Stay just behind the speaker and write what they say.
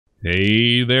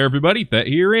Hey there everybody, Thet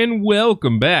here, and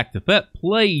welcome back to Thet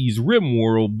Plays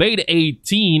Rimworld Beta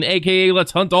 18, aka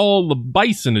Let's Hunt All the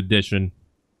Bison edition.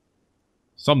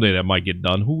 Someday that might get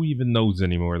done. Who even knows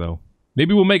anymore, though?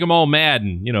 Maybe we'll make them all mad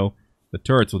and, you know, the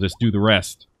turrets will just do the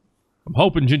rest. I'm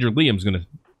hoping Ginger Liam's gonna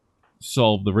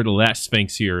solve the riddle of that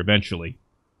Sphinx here eventually.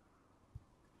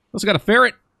 Also got a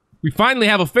ferret. We finally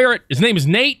have a ferret. His name is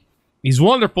Nate. He's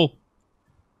wonderful.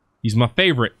 He's my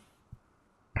favorite.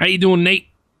 How you doing, Nate?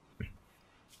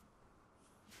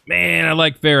 Man, I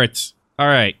like ferrets.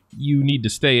 Alright, you need to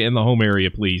stay in the home area,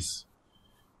 please.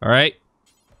 Alright?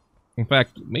 In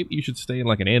fact, maybe you should stay in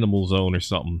like an animal zone or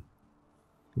something.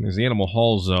 There's the animal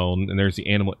hall zone, and there's the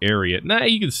animal area. Nah,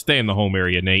 you can stay in the home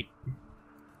area, Nate.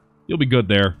 You'll be good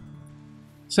there.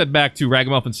 Let's head back to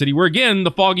Ragamuffin City, where again,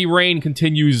 the foggy rain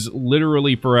continues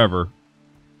literally forever.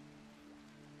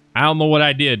 I don't know what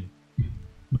I did,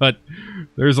 but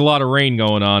there's a lot of rain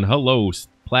going on. Hello,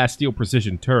 Plasteel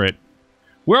Precision Turret.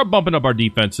 We're bumping up our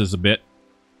defenses a bit.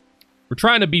 We're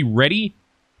trying to be ready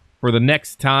for the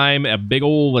next time a big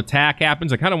old attack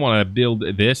happens. I kind of want to build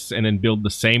this and then build the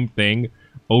same thing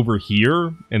over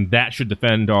here. And that should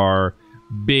defend our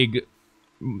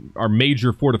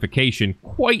major fortification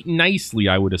quite nicely,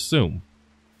 I would assume.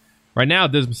 Right now,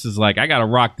 this is like, I got to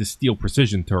rock this steel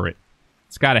precision turret.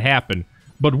 It's got to happen.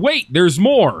 But wait, there's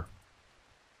more.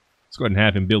 Let's go ahead and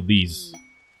have him build these.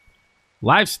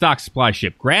 Livestock supply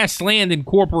ship. Grassland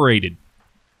Incorporated.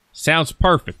 Sounds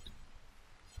perfect.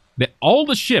 All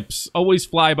the ships always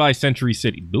fly by Century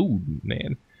City. Dude,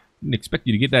 man. Didn't expect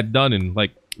you to get that done in,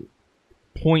 like,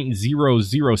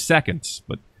 0.00 seconds.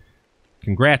 But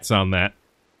congrats on that.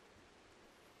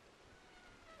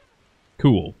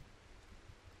 Cool.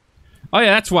 Oh,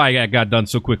 yeah, that's why I got done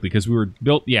so quickly. Because we were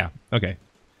built... Yeah, okay.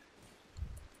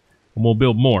 And we'll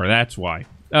build more. That's why.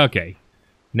 Okay.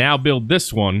 Now build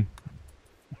this one.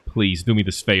 Please, do me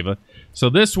this favor. So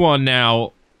this one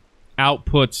now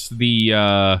outputs the,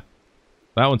 that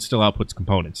one still outputs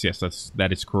components. Yes,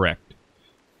 that is correct.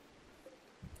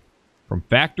 From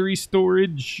factory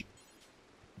storage,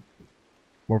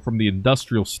 or from the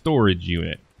industrial storage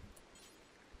unit.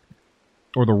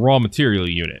 Or the raw material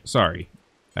unit, sorry.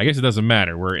 I guess it doesn't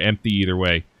matter, we're empty either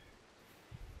way.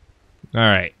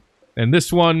 Alright, and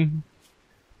this one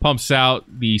pumps out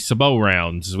the sabot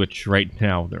rounds, which right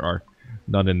now there are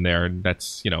none in there, and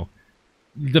that's, you know,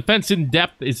 defense in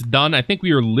depth is done. I think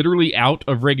we are literally out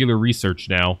of regular research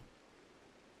now.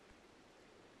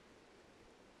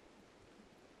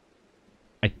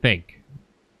 I think.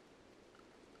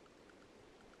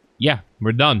 Yeah,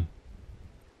 we're done.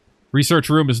 Research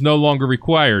room is no longer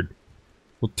required.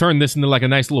 We'll turn this into like a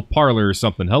nice little parlor or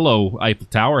something. Hello, Eiffel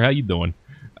Tower, how you doing?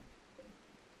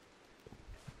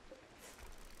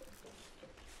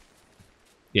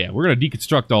 Yeah, we're going to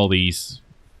deconstruct all these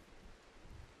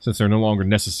since they're no longer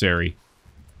necessary.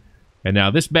 And now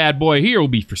this bad boy here will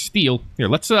be for steel. Here,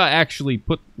 let's actually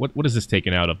put... What is this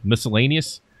taken out of?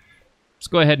 Miscellaneous? Let's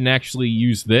go ahead and actually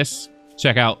use this.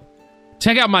 Check out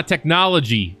my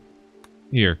technology.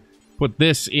 Here, put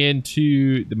this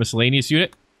into the miscellaneous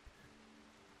unit.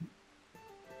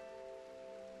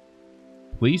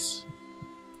 Please?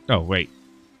 Oh, wait.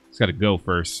 It's got to go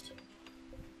first.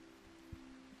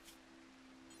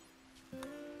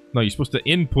 No, you're supposed to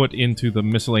input into the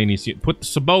miscellaneous. Put the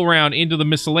sabot round into the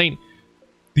miscellaneous.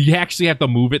 Do you actually have to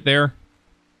move it there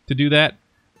to do that?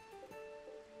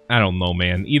 I don't know,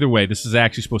 man. Either way, this is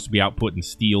actually supposed to be outputting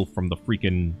steel from the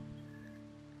freaking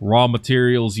raw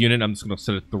materials unit. I'm just going to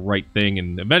set it the right thing,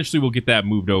 and eventually we'll get that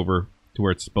moved over to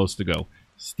where it's supposed to go.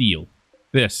 Steel.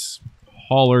 This.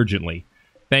 Haul urgently.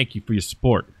 Thank you for your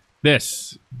support.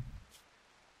 This.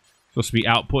 Supposed to be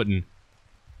outputting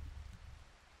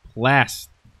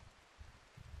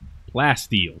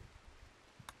plasteel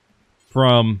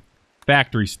from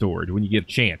factory storage when you get a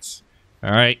chance.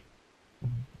 Alright?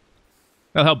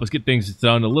 That'll help us get things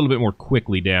done a little bit more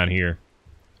quickly down here.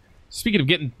 Speaking of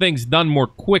getting things done more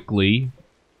quickly,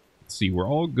 let's see, we're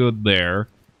all good there.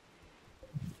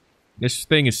 This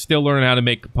thing is still learning how to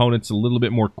make components a little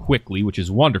bit more quickly, which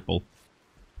is wonderful.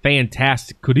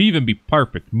 Fantastic. Could even be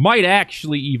perfect. Might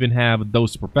actually even have a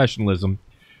dose of professionalism.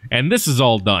 And this is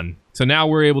all done. So now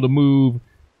we're able to move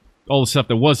all the stuff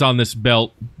that was on this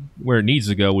belt where it needs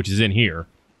to go, which is in here.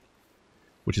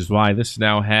 Which is why this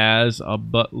now has a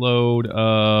buttload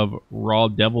of raw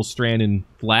devil strand and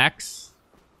flax.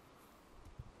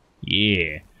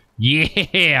 Yeah.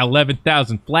 Yeah,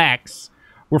 11,000 flax.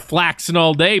 We're flaxing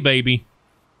all day, baby.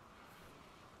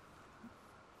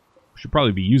 We should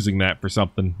probably be using that for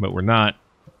something, but we're not.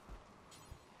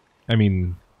 I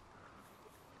mean,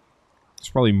 there's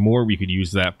probably more we could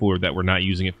use that for that we're not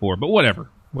using it for, but whatever.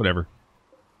 Whatever.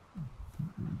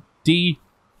 D,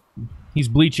 he's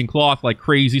bleaching cloth like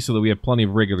crazy so that we have plenty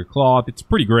of regular cloth. It's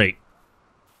pretty great.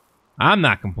 I'm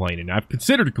not complaining. I've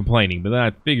considered complaining, but then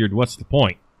I figured, what's the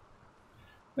point?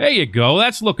 There you go.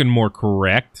 That's looking more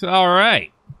correct. All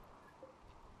right.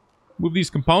 Move these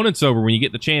components over when you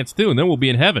get the chance to, and then we'll be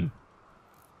in heaven.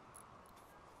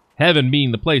 Heaven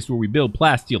being the place where we build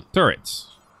plasteel turrets.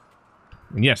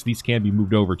 And yes, these can be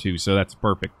moved over too, so that's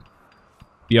perfect.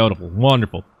 Beautiful.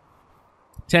 Wonderful.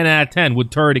 10 out of 10.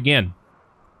 Would turret again.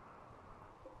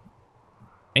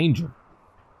 Angel.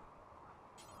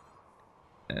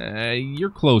 You're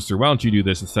closer. Why don't you do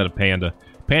this instead of Panda?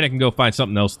 Panda can go find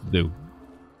something else to do.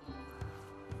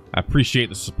 I appreciate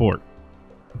the support.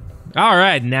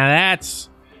 Alright, now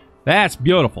that's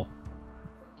beautiful.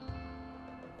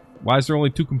 Why is there only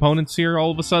 2 components here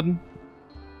all of a sudden?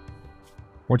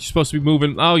 Weren't you supposed to be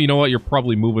moving? Oh, you know what? You're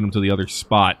probably moving them to the other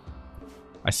spot.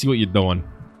 I see what you're doing.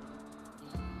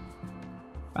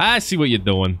 I see what you're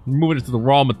doing. You're moving it to the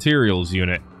raw materials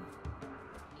unit.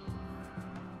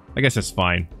 I guess that's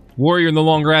fine. Warrior no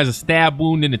longer has a stab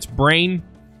wound in its brain.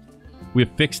 We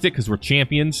have fixed it because we're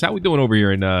champions. How we doing over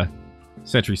here in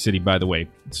Century City, by the way?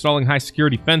 Installing high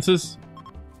security fences.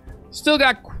 Still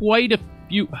got quite a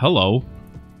few... Hello.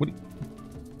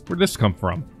 Where'd this come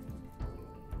from?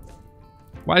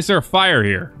 Why is there a fire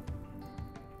here?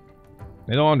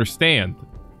 I don't understand.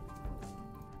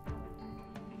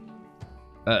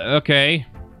 Okay.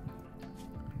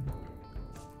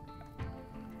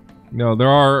 No, there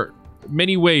are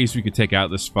many ways we could take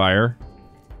out this fire.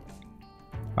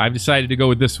 I've decided to go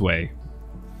with this way.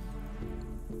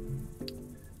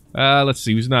 Let's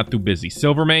see, who's not too busy?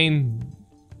 Silvermane?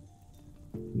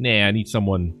 Nah, I need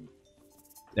someone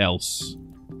else.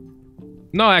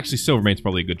 No, actually, Silvermane's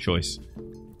probably a good choice.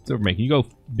 Silvermane, can you go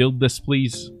build this,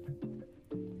 please?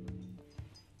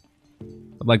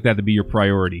 I'd like that to be your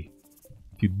priority.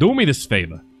 If you do me this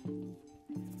favor.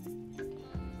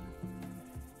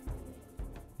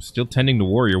 Still tending to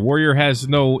Warrior. Warrior has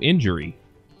no injury.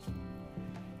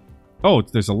 Oh,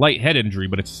 there's a light head injury,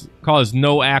 but it's caused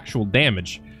no actual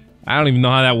damage. I don't even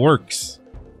know how that works.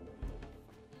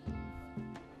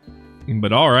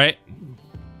 But alright.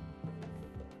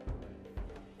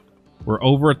 We're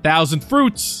over 1,000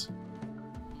 fruits!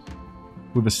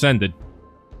 We've ascended.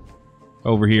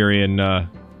 Over here in,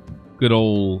 good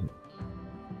old...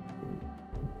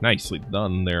 Nicely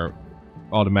done there,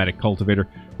 automatic cultivator.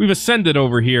 We've ascended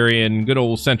over here in good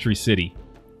old Century City.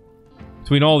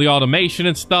 Between all the automation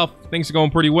and stuff, things are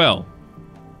going pretty well.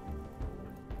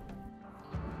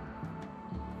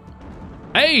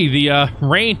 Hey, the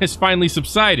rain has finally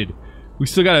subsided. We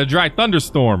still got a dry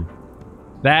thunderstorm.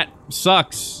 That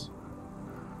sucks.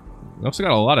 We also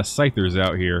got a lot of scythers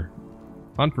out here.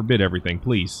 Unforbid everything,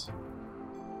 please.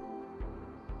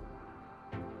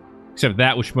 Except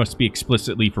that which must be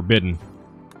explicitly forbidden.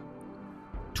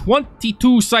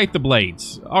 22 scyther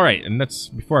blades. Alright, and that's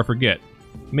before I forget.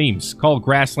 Memes. Called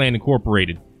Grassland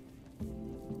Incorporated.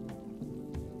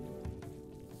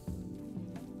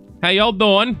 How y'all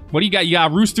doing? What do you got? You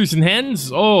got roosters and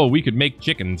hens? Oh, we could make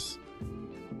chickens.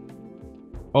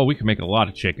 Oh, we could make a lot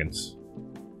of chickens.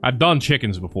 I've done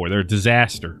chickens before. They're a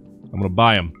disaster. I'm gonna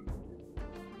buy them.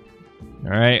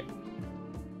 Alright.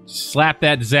 Slap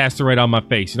that disaster right on my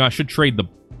face. You know, I should trade the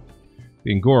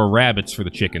Angora rabbits for the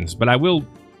chickens, but I will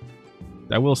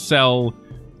sell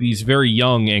these very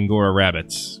young Angora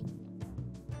rabbits.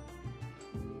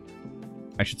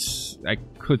 I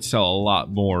could sell a lot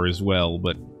more as well,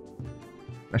 but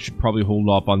I should probably hold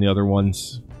off on the other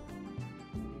ones.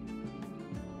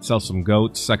 Sell some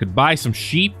goats. I could buy some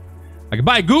sheep. I could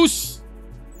buy a goose!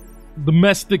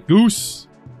 Domestic goose.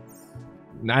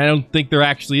 I don't think there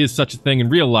actually is such a thing in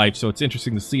real life, so it's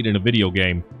interesting to see it in a video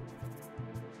game.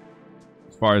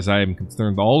 As far as I am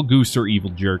concerned, all goose are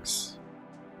evil jerks.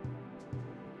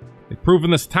 They've proven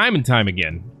this time and time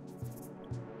again.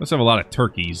 Must have a lot of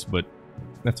turkeys, but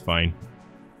that's fine.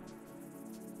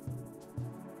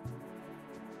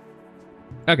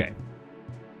 Okay.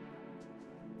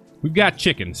 We've got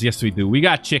chickens. Yes, we do. We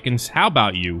got chickens. How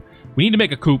about you? We need to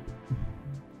make a coop.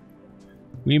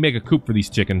 We need to make a coop for these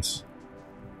chickens.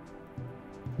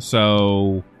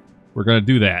 So, we're gonna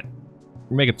do that.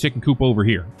 We'll make a chicken coop over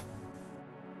here.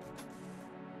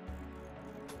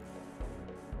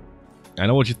 I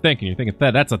know what you're thinking. You're thinking,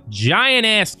 that's a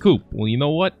giant-ass coop. Well, you know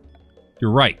what?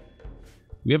 You're right.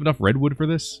 Do we have enough redwood for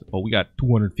this? Oh, we got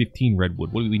 215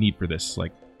 redwood. What do we need for this?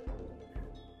 Like,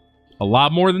 a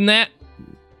lot more than that?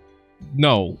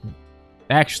 No.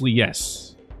 Actually,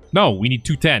 yes. No, we need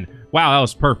 210. Wow, that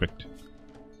was perfect.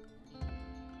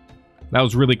 That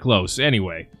was really close.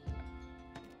 Anyway.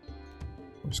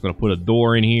 I'm just gonna put a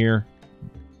door in here.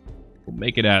 We'll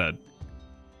make it out of...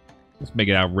 Let's make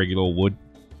it out of regular old wood.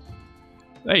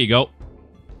 There you go.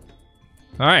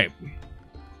 Alright.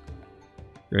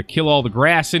 Gonna kill all the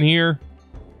grass in here.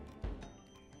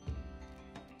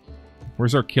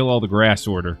 Where's our kill all the grass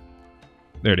order?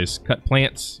 There it is. Cut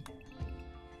plants.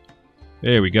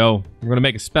 There we go. We're gonna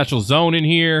make a special zone in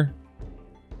here.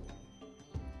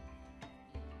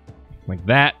 Like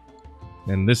that.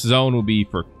 And this zone will be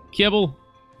for kibble.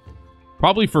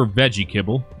 Probably for veggie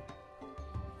kibble.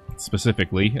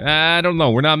 Specifically. I don't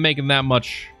know. We're not making that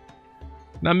much...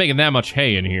 Not making that much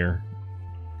hay in here.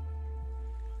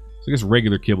 So I guess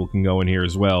regular kibble can go in here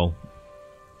as well.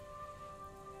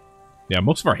 Yeah,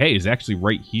 most of our hay is actually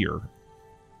right here.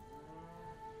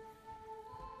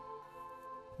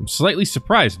 I'm slightly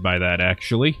surprised by that,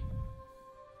 actually.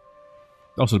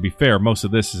 Also, to be fair, most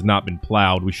of this has not been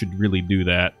plowed. We should really do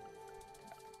that.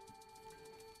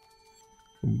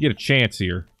 When we get a chance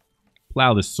here,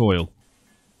 plow this soil.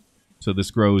 So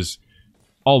this grows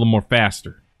all the more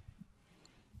faster.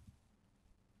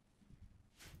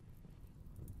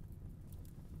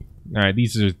 Alright,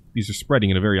 these are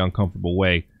spreading in a very uncomfortable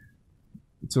way.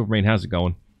 Silvermane, how's it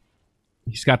going?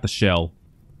 He's got the shell.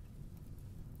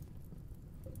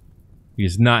 He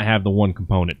does not have the one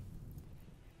component.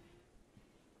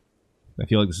 I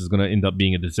feel like this is going to end up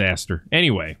being a disaster.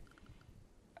 Anyway.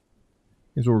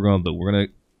 Here's what we're going to do. We're going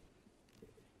to...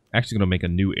 Actually going to make a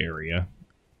new area.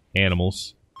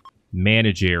 Animals.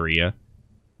 Manage area.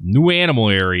 New animal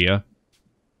area.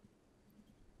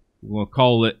 We'll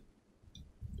call it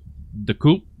the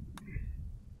coop.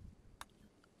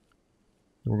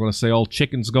 We're going to say all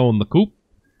chickens go in the coop.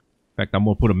 In fact, I'm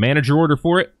going to put a manager order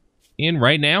for it in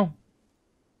right now.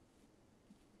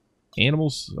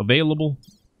 Animals available.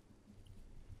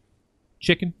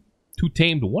 Chicken. 2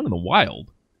 tamed, 1 in the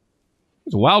wild.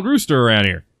 There's a wild rooster around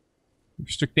here.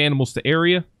 Restrict animals to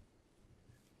area.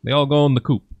 They all go in the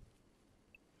coop.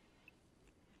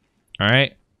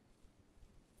 Alright.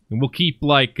 And we'll keep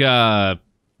like, I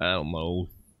don't know,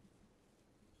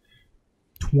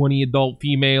 20 adult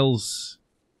females,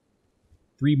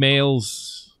 3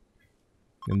 males,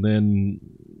 and then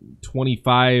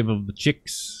 25 of the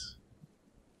chicks.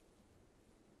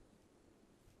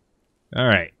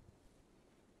 Alright.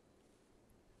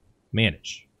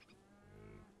 Manage.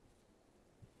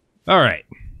 Alright.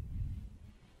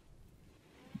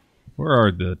 Where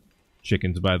are the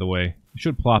chickens, by the way? They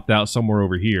should have plopped out somewhere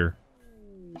over here.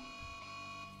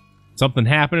 Something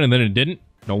happened and then it didn't.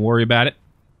 Don't worry about it.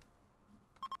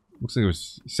 Looks like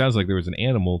sounds like there was an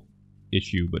animal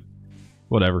issue, but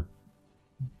whatever.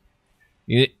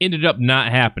 It ended up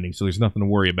not happening, so there's nothing to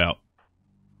worry about.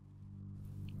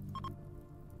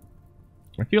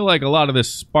 I feel like a lot of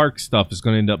this spark stuff is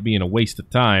going to end up being a waste of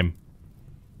time.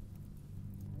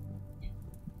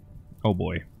 Oh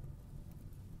boy.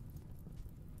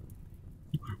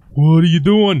 What are you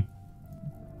doing?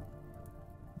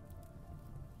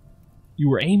 You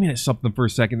were aiming at something for a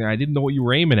second there. I didn't know what you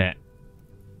were aiming at.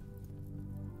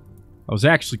 I was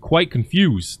actually quite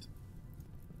confused.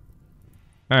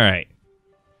 Alright.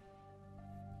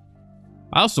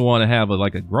 I also want to have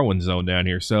like a growing zone down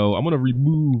here, so I'm going to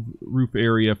remove roof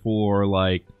area for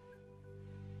like...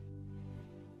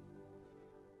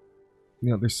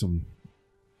 You know, there's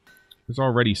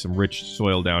already some rich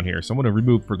soil down here, so I'm going to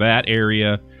remove for that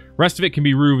area. Rest of it can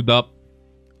be roofed up,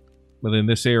 but then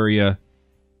this area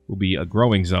will be a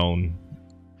growing zone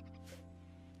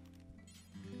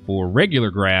for regular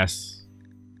grass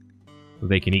that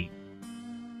they can eat.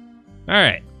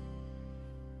 Alright.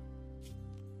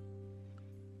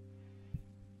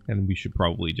 And we should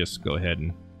probably just go ahead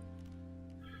and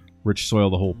rich soil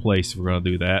the whole place if we're going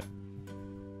to do that.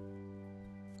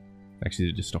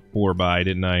 Actually, just a 4x,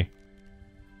 didn't I?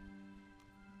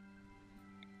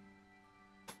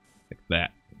 Like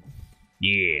that.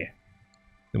 Yeah.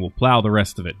 Then we'll plow the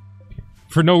rest of it.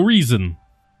 For no reason.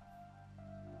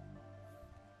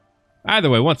 Either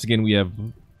way, once again, we have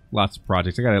lots of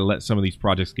projects. I gotta let some of these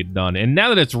projects get done. And now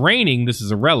that it's raining, this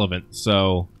is irrelevant,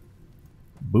 so...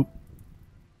 Boop.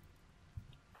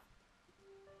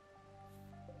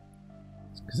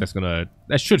 Because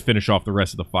that should finish off the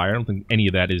rest of the fire. I don't think any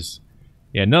of that is...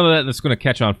 Yeah, none of that's going to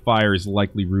catch on fire is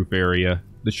likely roof area.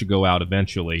 This should go out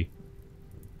eventually.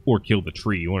 Or kill the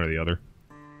tree, one or the other.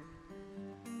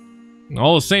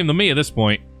 All the same to me at this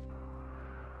point.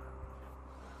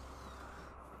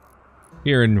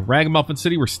 Here in Ragamuffin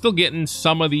City, we're still getting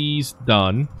some of these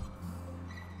done.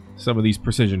 Some of these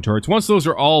precision turrets. Once those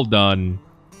are all done,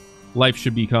 life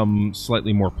should become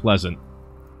slightly more pleasant.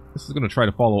 This is going to try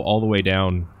to follow all the way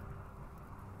down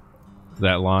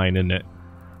that line, isn't it?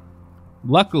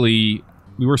 Luckily,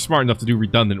 we were smart enough to do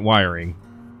redundant wiring.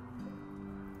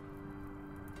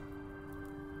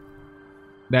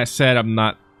 That said, I'm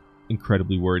not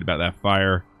incredibly worried about that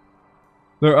fire.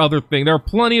 There are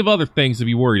plenty of other things to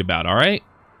be worried about, alright?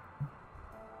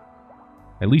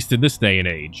 At least in this day and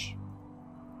age.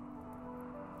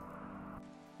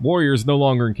 Warrior is no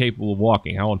longer incapable of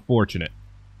walking. How unfortunate.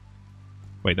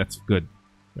 Wait, that's good,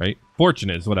 right?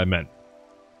 Fortunate is what I meant.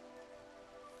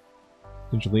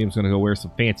 Essentially, Liam's gonna go wear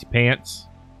some fancy pants.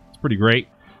 It's pretty great.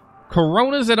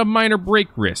 Corona's at a minor break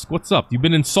risk. What's up? You've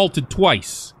been insulted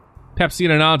twice. Pepsi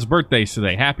and Anand's birthdays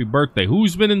today. Happy birthday.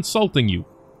 Who's been insulting you?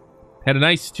 Had a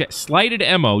nice chat. Slighted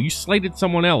Emo. You slighted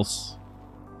someone else.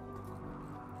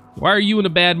 Why are you in a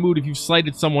bad mood if you've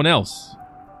slighted someone else?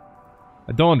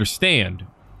 I don't understand.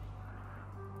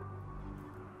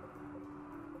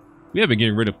 We have been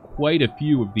getting rid of quite a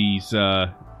few of these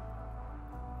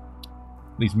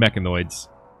mechanoids.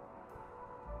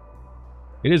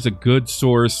 It is a good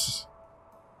source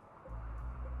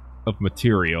of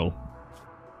material.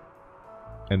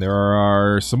 And there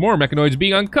are some more mechanoids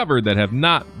being uncovered that have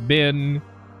not been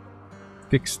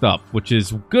fixed up, which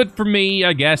is good for me,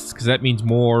 I guess, because that means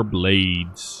more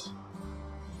blades.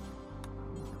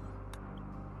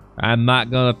 I'm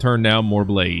not gonna turn down more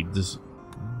blades.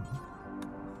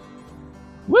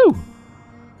 Woo!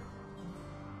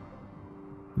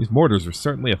 These mortars are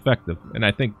certainly effective, and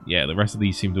I think, yeah, the rest of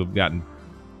these seem to have gotten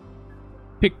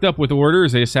picked up with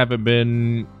orders. They just haven't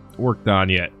been worked on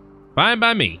yet. Fine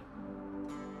by me.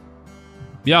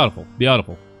 Beautiful,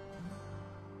 beautiful.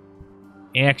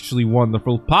 Actually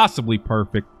wonderful, possibly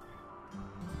perfect.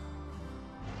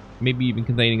 Maybe even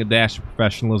containing a dash of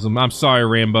professionalism. I'm sorry,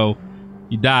 Rambo.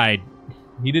 You died.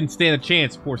 He didn't stand a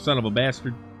chance, poor son of a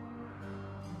bastard.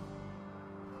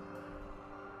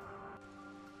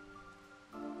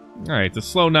 Alright, it's a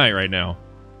slow night right now.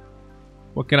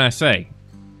 What can I say?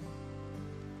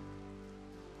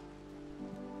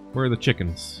 Where are the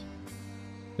chickens?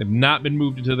 They've not been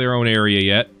moved into their own area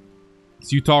yet.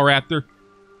 This Utah Raptor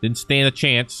didn't stand a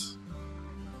chance.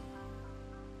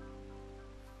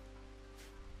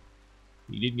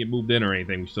 He didn't get moved in or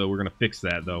anything, so we're going to fix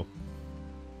that, though.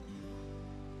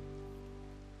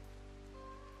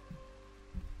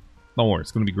 Don't worry,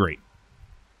 it's going to be great.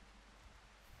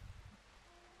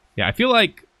 Yeah, I feel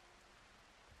like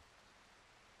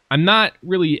I'm not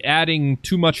really adding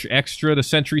too much extra to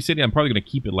Century City. I'm probably going to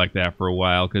keep it like that for a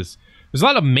while, because there's a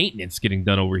lot of maintenance getting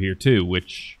done over here, too,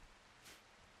 which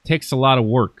takes a lot of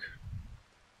work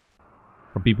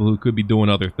from people who could be doing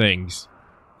other things.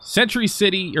 Century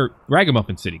City, or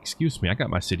Ragamuffin City, excuse me, I got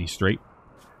my city straight,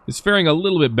 is faring a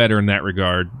little bit better in that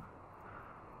regard.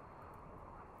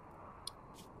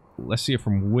 Let's see it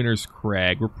from Winter's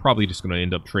Crag. We're probably just going to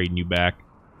end up trading you back.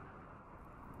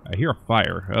 I hear a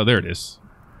fire. Oh, there it is.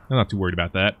 I'm not too worried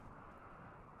about that.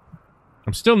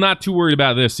 I'm still not too worried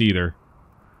about this either.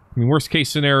 I mean, worst case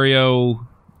scenario,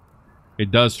 it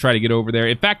does try to get over there.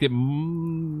 In fact, it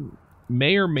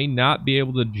may or may not be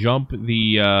able to jump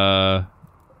the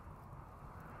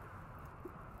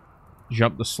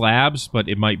slabs, but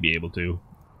it might be able to.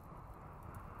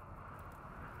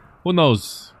 Who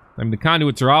knows? I mean, the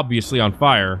conduits are obviously on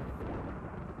fire.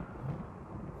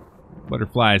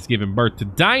 Butterfly is giving birth to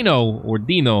Dino, or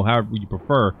Dino, however you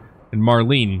prefer, and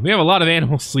Marlene. We have a lot of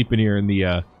animals sleeping here in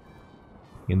the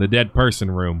dead person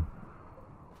room.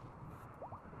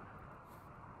 I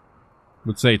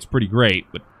would say it's pretty great,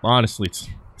 but honestly, it's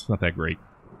not that great.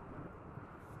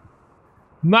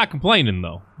 I'm not complaining,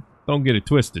 though. Don't get it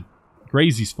twisted.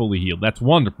 Crazy's fully healed. That's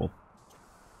wonderful.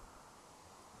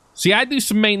 See, I do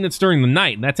some maintenance during the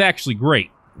night, and that's actually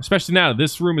great. Especially now that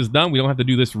this room is done, we don't have to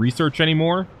do this research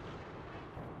anymore.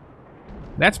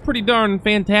 That's pretty darn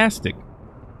fantastic.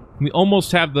 We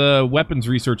almost have the weapons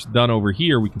research done over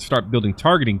here. We can start building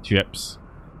targeting chips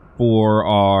for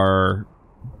our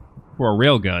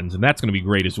railguns, and that's going to be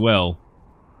great as well.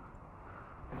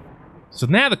 So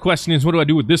now the question is, what do I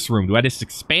do with this room? Do I just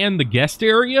expand the guest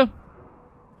area?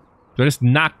 Do I just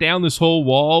knock down this whole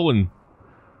wall and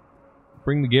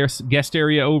bring the guest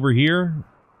area over here?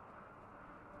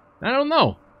 I don't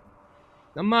know.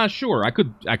 I'm not sure. I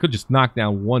could just knock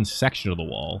down one section of the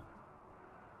wall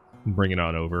and bring it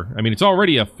on over. I mean, it's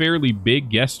already a fairly big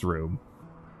guest room.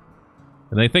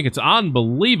 And I think it's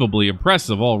unbelievably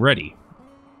impressive already.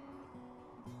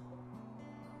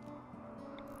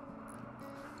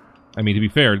 I mean, to be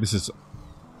fair, there's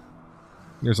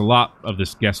a lot of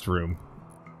this guest room.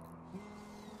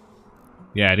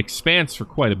 Yeah, it expands for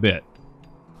quite a bit.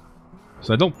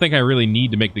 So I don't think I really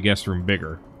need to make the guest room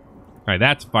bigger. Alright,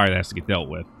 that's a fire that has to get dealt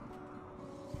with.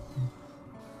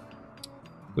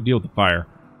 Go deal with the fire.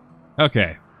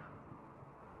 Okay.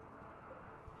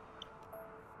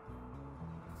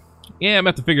 Yeah, I'm going to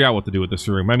have to figure out what to do with this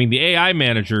room. I mean, the AI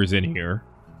manager is in here,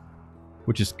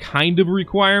 which is kind of a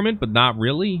requirement, but not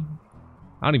really.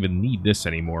 I don't even need this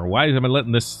anymore. Why am I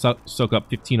letting this soak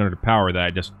up 1,500 power that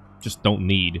I just don't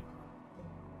need?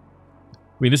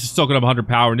 I mean, this is soaking up 100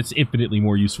 power, and it's infinitely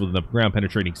more useful than the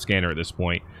ground-penetrating scanner at this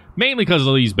point. Mainly because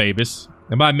of these babies.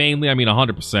 And by mainly, I mean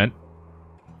 100%.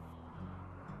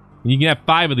 And you can have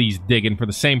 5 of these digging for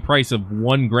the same price of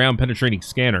 1 ground-penetrating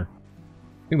scanner.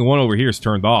 I think the one over here is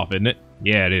turned off, isn't it?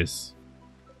 Yeah, it is.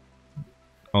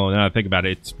 Oh, now that I think about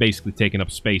it, it's basically taking up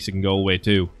space. It can go away,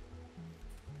 too.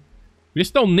 We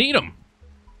just don't need them.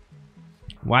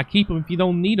 Why keep them if you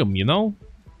don't need them, you know?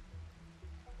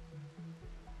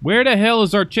 Where the hell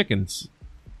is our chickens?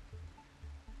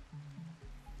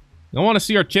 I want to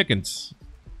see our chickens.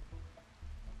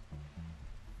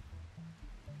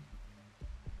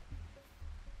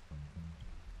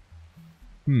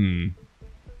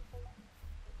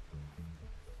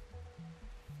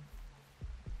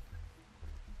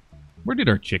 Where did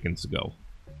our chickens go?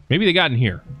 Maybe they got in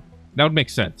here. That would make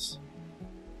sense.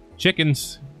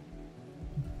 Chickens.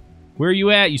 Where are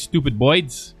you at, you stupid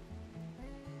boys?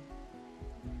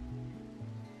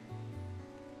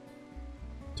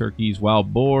 Turkeys,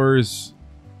 wild boars,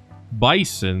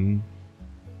 bison,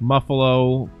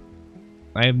 buffalo.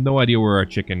 I have no idea where our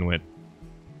chicken went.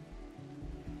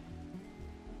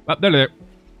 Oh, there.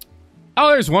 Oh,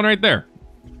 there's one right there.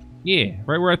 Yeah,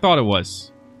 right where I thought it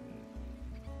was.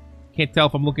 Can't tell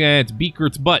if I'm looking at its beak or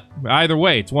its butt. Either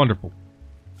way, it's wonderful.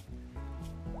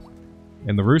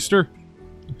 And the rooster?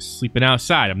 Sleeping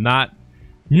outside. I'm not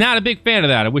a big fan of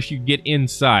that. I wish you could get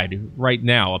inside right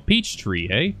now. A peach tree,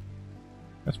 eh?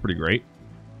 That's pretty great.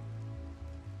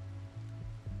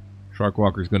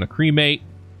 Sharkwalker's gonna cremate,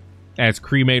 as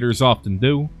cremators often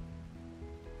do.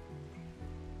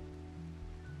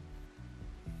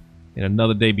 And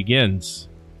another day begins.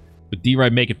 With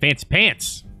D-Ride making fancy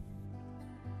pants.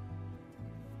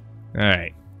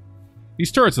 Alright.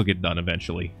 These turrets will get done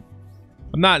eventually.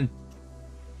 I'm not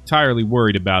entirely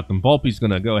worried about them. Volpe's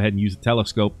gonna go ahead and use the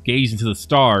telescope, gaze into the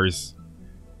stars.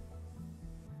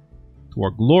 To our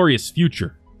glorious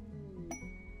future.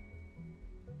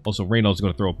 Also, Reynolds is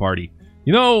going to throw a party.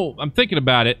 You know, I'm thinking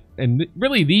about it, and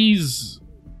really these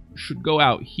should go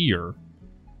out here.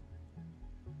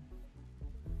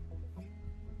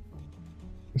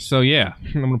 So yeah,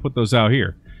 I'm going to put those out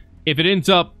here. If it ends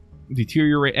up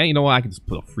deteriorating, you know what, I can just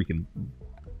put a freaking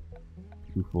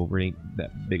roof over it. Ain't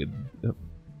that big a...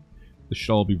 The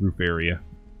Shelby roof area.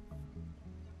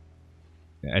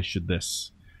 As should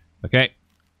this. Okay.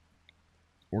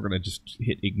 We're going to just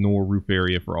hit ignore roof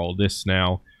area for all this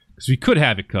now. Because we could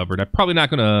have it covered. I'm probably not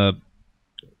going to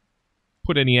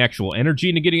put any actual energy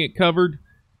into getting it covered.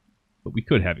 But we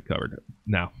could have it covered.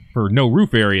 Now, for no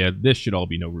roof area, this should all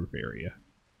be no roof area.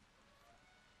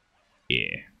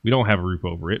 Yeah. We don't have a roof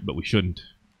over it, but we shouldn't.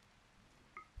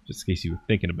 Just in case you were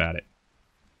thinking about it.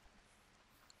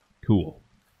 Cool.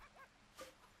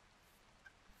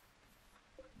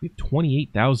 We have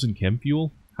 28,000 chem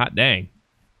fuel? Hot dang.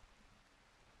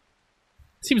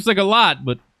 Seems like a lot,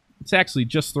 but it's actually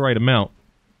just the right amount.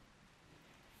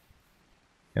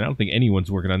 And I don't think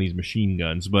anyone's working on these machine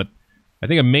guns, but I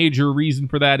think a major reason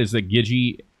for that is that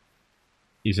Gigi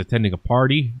is attending a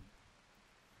party.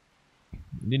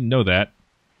 Didn't know that.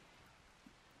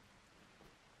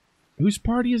 Whose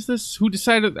party is this? Who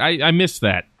decided? I missed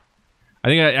that. I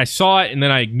think I saw it and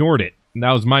then I ignored it. And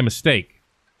that was my mistake.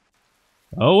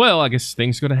 Oh well, I guess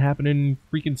things are going to happen in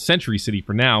freaking Century City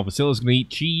for now. Vasila's going to eat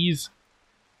cheese.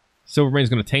 Silvermane's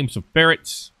going to tame some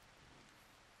ferrets.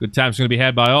 Good time's going to be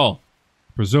had by all.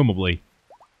 Presumably.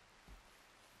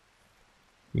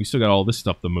 We still got all this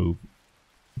stuff to move.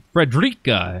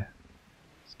 Frederica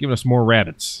is giving us more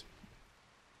rabbits.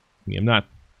 I mean, I'm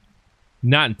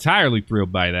not entirely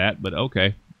thrilled by that, but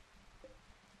okay.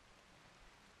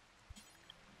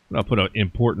 I'll put an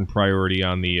important priority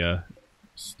on the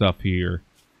stuff here.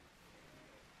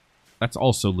 That's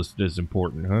also listed as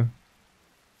important, huh?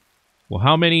 Well,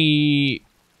 how many...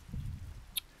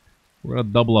 We're going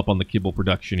to double up on the kibble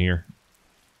production here.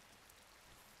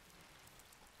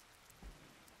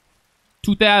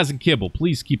 2,000 kibble.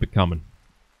 Please keep it coming.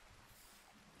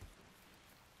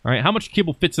 Alright, how much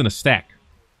kibble fits in a stack?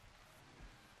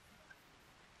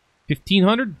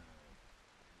 1,500?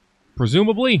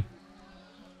 Presumably?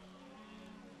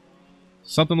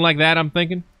 Something like that, I'm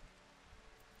thinking.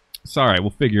 It's alright,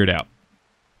 we'll figure it out.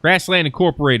 Grassland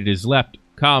Incorporated is left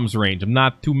comms range. I'm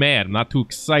not too mad. I'm not too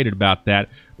excited about that.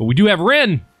 But we do have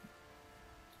Ren!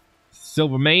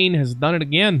 Silvermane has done it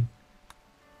again.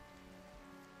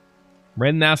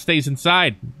 Ren now stays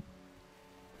inside.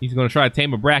 He's going to try to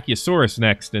tame a Brachiosaurus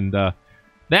next, and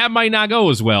that might not go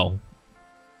as well.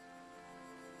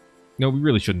 No, we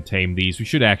really shouldn't tame these. We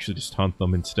should actually just hunt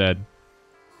them instead.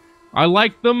 I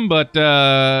like them, but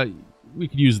we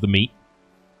could use the meat.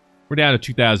 We're down to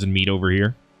 2,000 meat over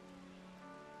here.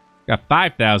 Got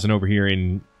 5,000 over here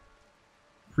in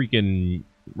freaking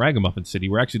Ragamuffin City.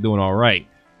 We're actually doing all right.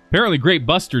 Apparently, great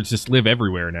bustards just live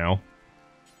everywhere now.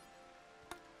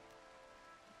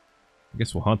 I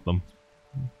guess we'll hunt them.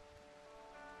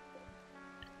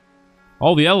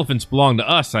 All the elephants belong to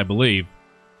us, I believe.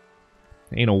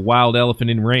 Ain't a wild elephant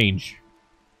in range.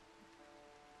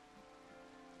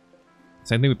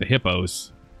 Same thing with the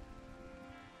hippos.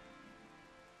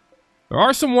 There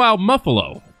are some wild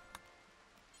muffalo.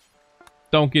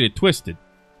 Don't get it twisted.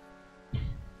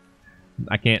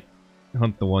 I can't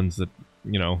hunt the ones that,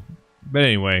 you know. But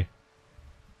anyway.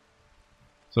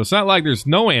 So it's not like there's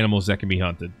no animals that can be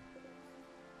hunted.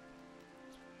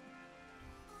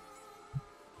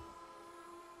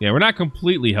 Yeah, we're not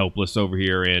completely helpless over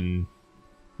here in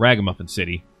Ragamuffin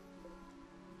City.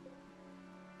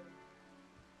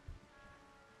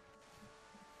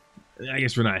 I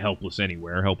guess we're not helpless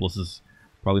anywhere. Helpless is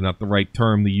probably not the right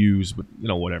term to use, but, you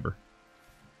know, whatever.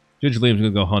 Gingerly, I'm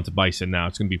going to go hunt a bison now.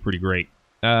 It's going to be pretty great.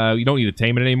 You don't need to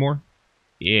tame it anymore?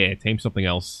 Yeah, tame something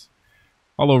else.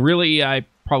 Although, really, I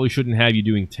probably shouldn't have you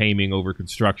doing taming over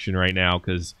construction right now,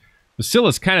 because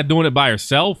Basilla's kind of doing it by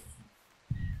herself.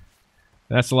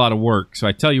 That's a lot of work. So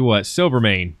I tell you what,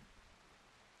 Silvermane.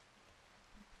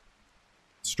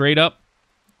 Straight up,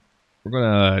 we're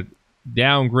going to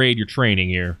downgrade your training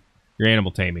here. Your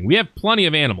animal taming. We have plenty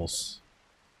of animals.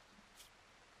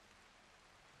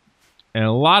 And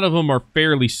a lot of them are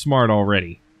fairly smart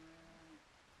already.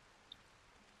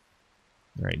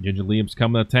 Alright, Ginger Liam's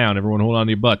coming to town. Everyone hold on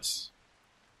to your butts.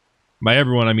 By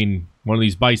everyone, I mean one of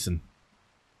these bison.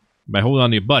 By hold on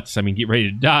to your butts, I mean get ready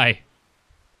to die.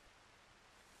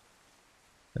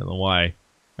 I don't know why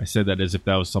I said that as if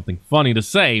that was something funny to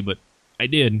say, but I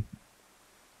did.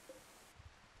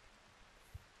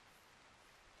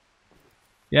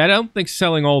 Yeah, I don't think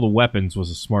selling all the weapons was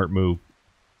a smart move.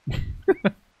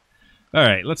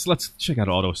 Alright, let's check out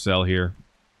auto sell here.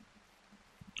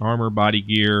 Armor, body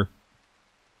gear,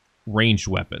 ranged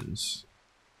weapons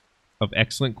of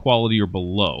excellent quality or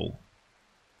below.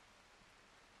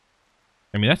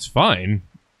 I mean, that's fine.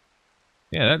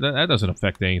 Yeah, that doesn't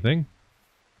affect anything.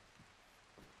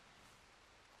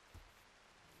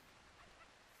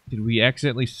 Did we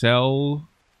accidentally sell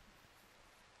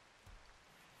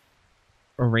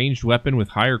a ranged weapon with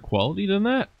higher quality than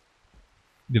that?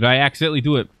 Did I accidentally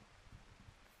do it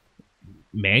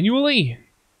manually?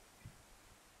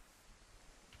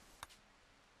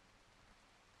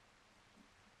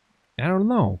 I don't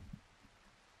know.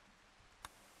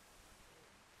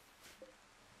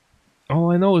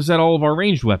 All I know is that all of our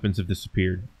ranged weapons have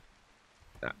disappeared.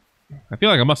 I feel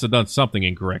like I must have done something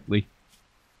incorrectly.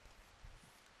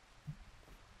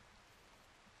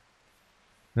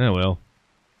 Oh well.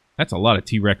 That's a lot of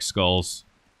T-Rex skulls.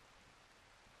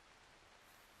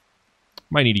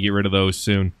 Might need to get rid of those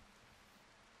soon.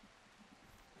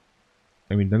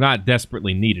 I mean, they're not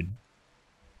desperately needed.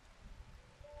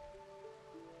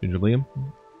 Ginger Liam?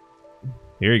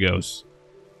 Here he goes.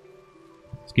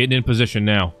 He's getting in position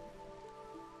now.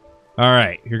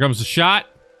 Alright, here comes the shot.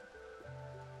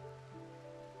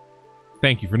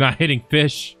 Thank you for not hitting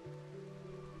fish.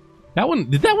 That one,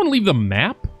 did that one leave the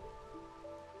map?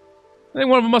 I think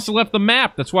one of them must have left the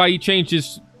map. That's why he changed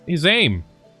his aim.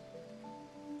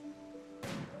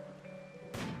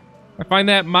 I find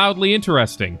that mildly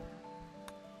interesting.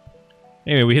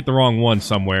 Anyway, we hit the wrong one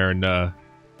somewhere, and, there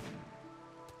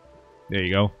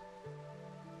you go.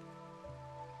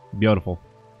 Beautiful.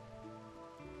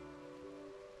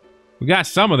 We got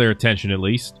some of their attention, at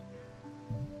least.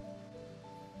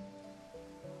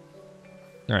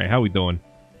 Alright, how we doing?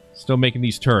 Still making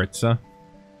these turrets, huh?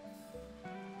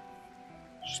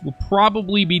 Will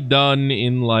probably be done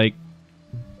in, like...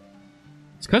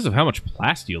 It's because of how much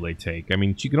plasteel they take. I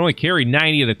mean, she can only carry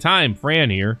 90 at a time, Fran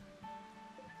here.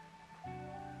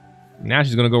 Now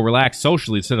she's going to go relax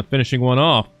socially instead of finishing one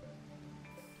off.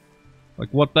 Like,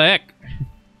 what the heck?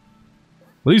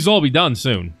 Well, these will all be done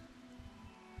soon.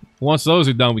 Once those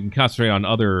are done, we can concentrate on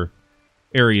other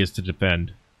areas to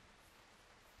defend.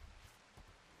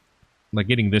 Like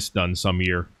getting this done some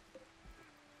year.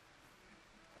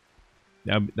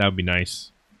 That would be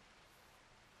nice.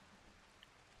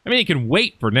 I mean, it can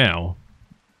wait for now.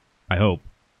 I hope.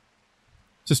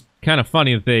 It's just kind of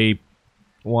funny that they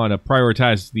want to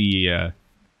prioritize the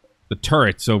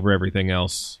turrets over everything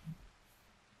else.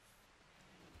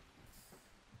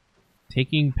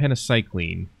 Taking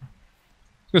penicillin. I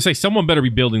was gonna say, someone better be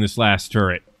building this last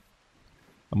turret.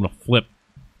 I'm gonna flip.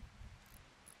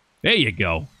 There you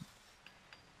go.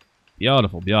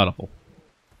 Beautiful, beautiful.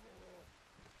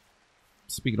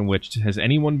 Speaking of which, has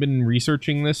anyone been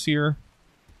researching this here?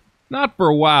 Not for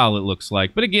a while, it looks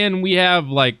like. But again, we have,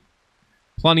 like,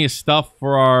 plenty of stuff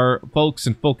for our folks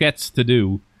and folkettes to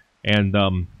do.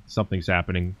 And, something's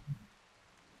happening.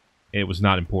 It was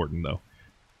not important, though.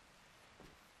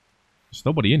 There's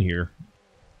nobody in here.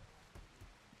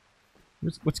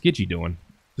 What's Gidgey doing?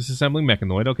 Disassembling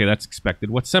mechanoid. Okay, that's expected.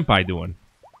 What's Senpai doing?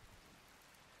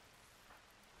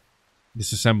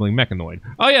 Disassembling mechanoid.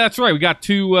 Oh, yeah, that's right. We got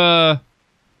two,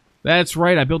 That's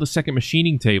right. I built a second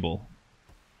machining table.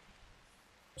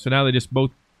 So now they just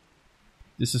both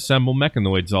disassemble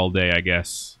mechanoids all day, I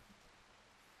guess.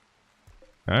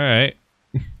 Alright.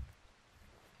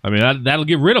 I mean, that'll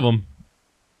get rid of them.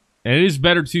 And it is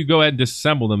better to go ahead and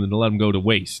disassemble them than to let them go to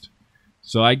waste.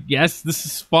 So I guess this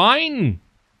is fine.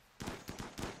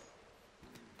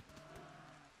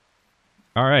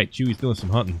 Alright, Chewie's doing some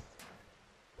hunting.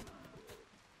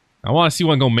 I want to see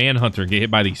one go manhunter and get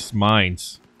hit by these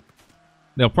mines.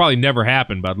 They'll probably never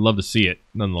happen, but I'd love to see it,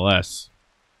 nonetheless.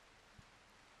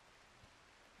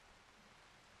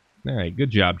 Alright, good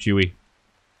job, Chewie.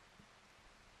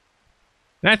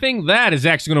 And I think that is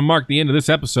actually going to mark the end of this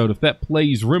episode of Thet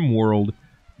Plays Rimworld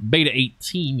Beta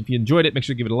 18. If you enjoyed it, make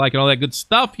sure to give it a like and all that good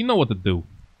stuff. You know what to do.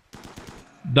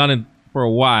 Done it for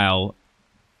a while.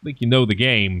 I think you know the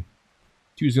game.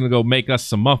 Chewie's going to go make us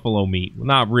some buffalo meat. Well,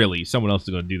 not really. Someone else is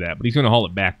going to do that, but he's going to haul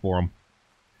it back for him.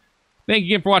 Thank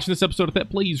you again for watching this episode of Thet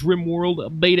Plays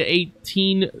Rimworld Beta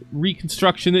 18.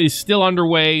 Reconstruction is still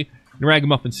underway in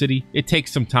Ragamuffin City. It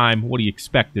takes some time. What are you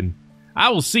expecting? I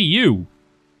will see you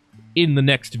in the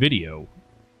next video.